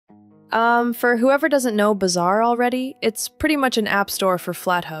For whoever doesn't know Bazaar already, it's pretty much an app store for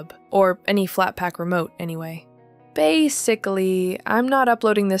FlatHub, or any Flatpak remote anyway. Basically, I'm not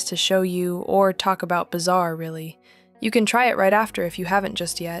uploading this to show you or talk about Bazaar, really. You can try it right after if you haven't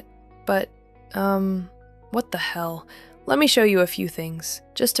just yet. But, what the hell? Let me show you a few things,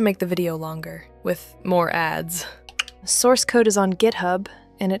 just to make the video longer, with more ads. Source code is on GitHub,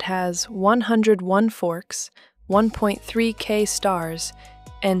 and it has 101 forks, 1.3k stars,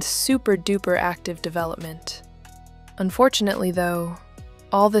 and super duper active development. Unfortunately though,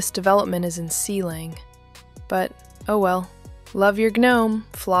 all this development is in Clang. But, oh well. Love your GNOME,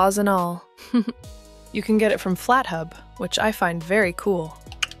 flaws and all. You can get it from FlatHub, which I find very cool.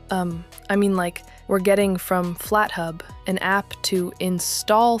 We're getting from FlatHub an app to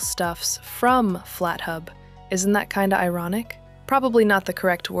install stuffs from FlatHub. Isn't that kinda ironic? Probably not the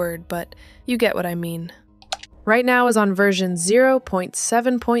correct word, but you get what I mean. Right now is on version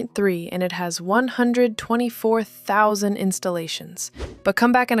 0.7.3 and it has 124,000 installations. But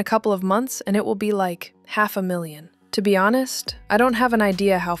come back in a couple of months and it will be like 500,000. To be honest, I don't have an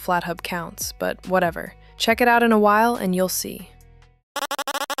idea how FlatHub counts, but whatever. Check it out in a while and you'll see.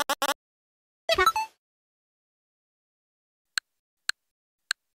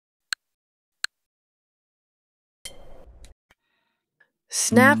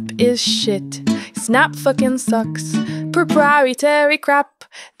 Snap is shit. Snap fucking sucks. Proprietary crap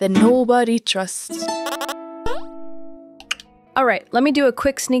that nobody trusts. Alright, let me do a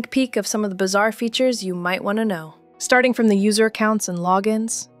quick sneak peek of some of the Bazaar features you might want to know. Starting from the user accounts and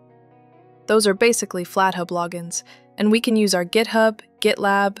logins. Those are basically FlatHub logins, and we can use our GitHub,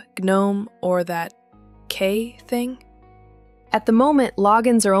 GitLab, GNOME, or that K thing. At the moment,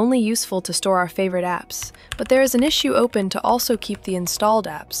 logins are only useful to store our favorite apps, but there is an issue open to also keep the installed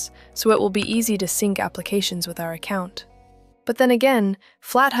apps, so it will be easy to sync applications with our account. But then again,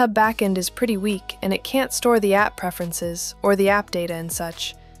 FlatHub backend is pretty weak and it can't store the app preferences or the app data and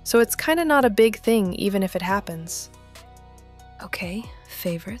such, so it's kinda not a big thing even if it happens. Okay,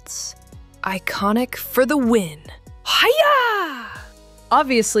 favorites. Iconic for the win! Hiya!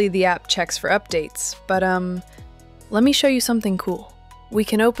 Obviously the app checks for updates, but let me show you something cool. We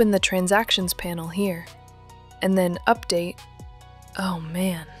can open the transactions panel here, and then update. Oh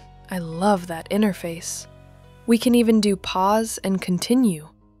man, I love that interface. We can even do pause and continue.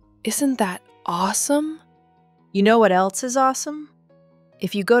 Isn't that awesome? You know what else is awesome?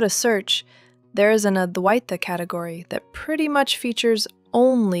 If you go to search, there is an Adwaita category that pretty much features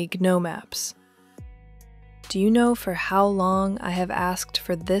only GNOME apps. Do you know for how long I have asked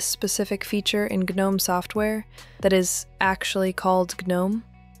for this specific feature in GNOME software that is actually called GNOME?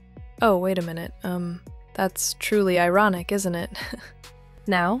 Oh, wait a minute. That's truly ironic, isn't it?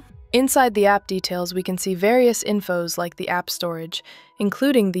 Now, inside the app details, we can see various infos like the app storage,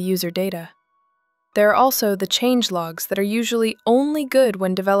 including the user data. There are also the change logs that are usually only good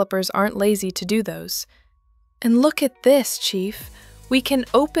when developers aren't lazy to do those. And look at this, Chief. We can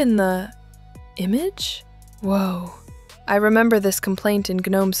open the image? Whoa. I remember this complaint in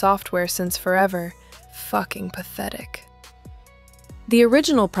GNOME software since forever. Fucking pathetic. The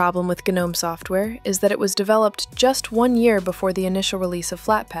original problem with GNOME software is that it was developed just 1 year before the initial release of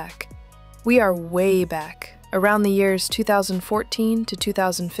Flatpak. We are way back, around the years 2014 to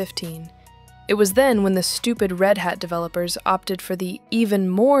 2015. It was then when the stupid Red Hat developers opted for the even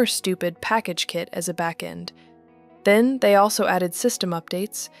more stupid package kit as a backend. Then they also added system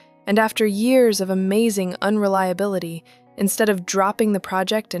updates, and after years of amazing unreliability, instead of dropping the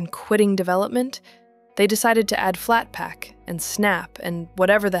project and quitting development, they decided to add Flatpak and Snap and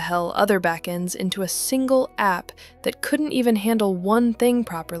whatever the hell other backends into a single app that couldn't even handle one thing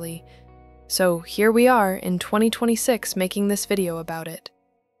properly. So here we are in 2026 making this video about it.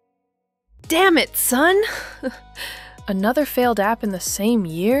 Damn it, son! Another failed app in the same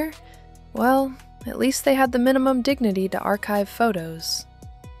year? Well, at least they had the minimum dignity to archive photos.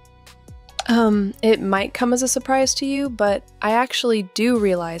 It might come as a surprise to you, but I actually do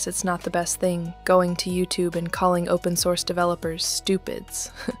realize it's not the best thing going to YouTube and calling open source developers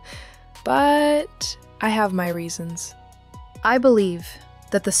stupids. But I have my reasons. I believe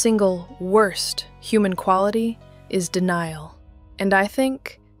that the single worst human quality is denial, and I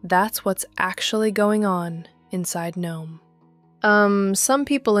think that's what's actually going on inside GNOME. Some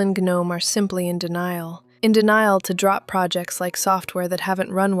people in GNOME are simply in denial to drop projects like software that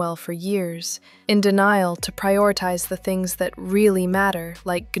haven't run well for years, in denial to prioritize the things that really matter,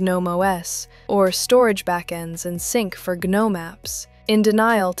 like GNOME OS, or storage backends and sync for GNOME apps, in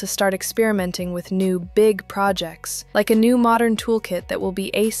denial to start experimenting with new big projects, like a new modern toolkit that will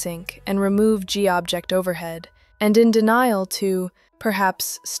be async and remove G-object overhead, and in denial to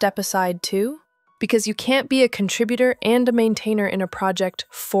Perhaps step aside too? Because you can't be a contributor and a maintainer in a project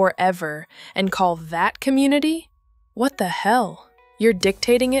forever and call that community? What the hell? You're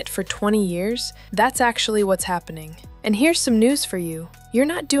dictating it for 20 years? That's actually what's happening. And here's some news for you. You're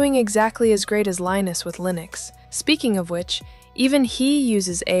not doing exactly as great as Linus with Linux. Speaking of which, even he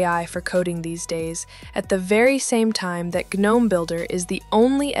uses AI for coding these days, at the very same time that GNOME Builder is the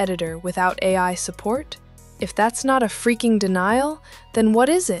only editor without AI support. If that's not a freaking denial, then what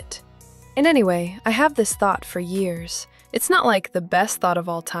is it? And anyway, I have this thought for years. It's not like the best thought of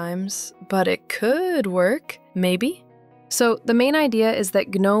all times, but it could work, maybe? So the main idea is that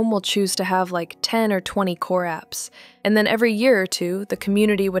GNOME will choose to have like 10 or 20 core apps, and then every year or two, the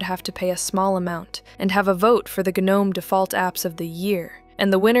community would have to pay a small amount and have a vote for the GNOME default apps of the year,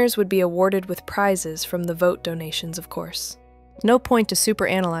 and the winners would be awarded with prizes from the vote donations, of course. No point to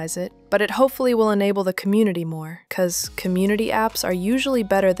superanalyze it, but it hopefully will enable the community more, because community apps are usually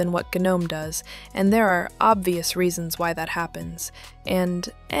better than what GNOME does, and there are obvious reasons why that happens. And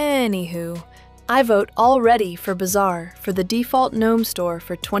anywho, I vote already for Bazaar for the default GNOME store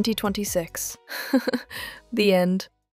for 2026. The end.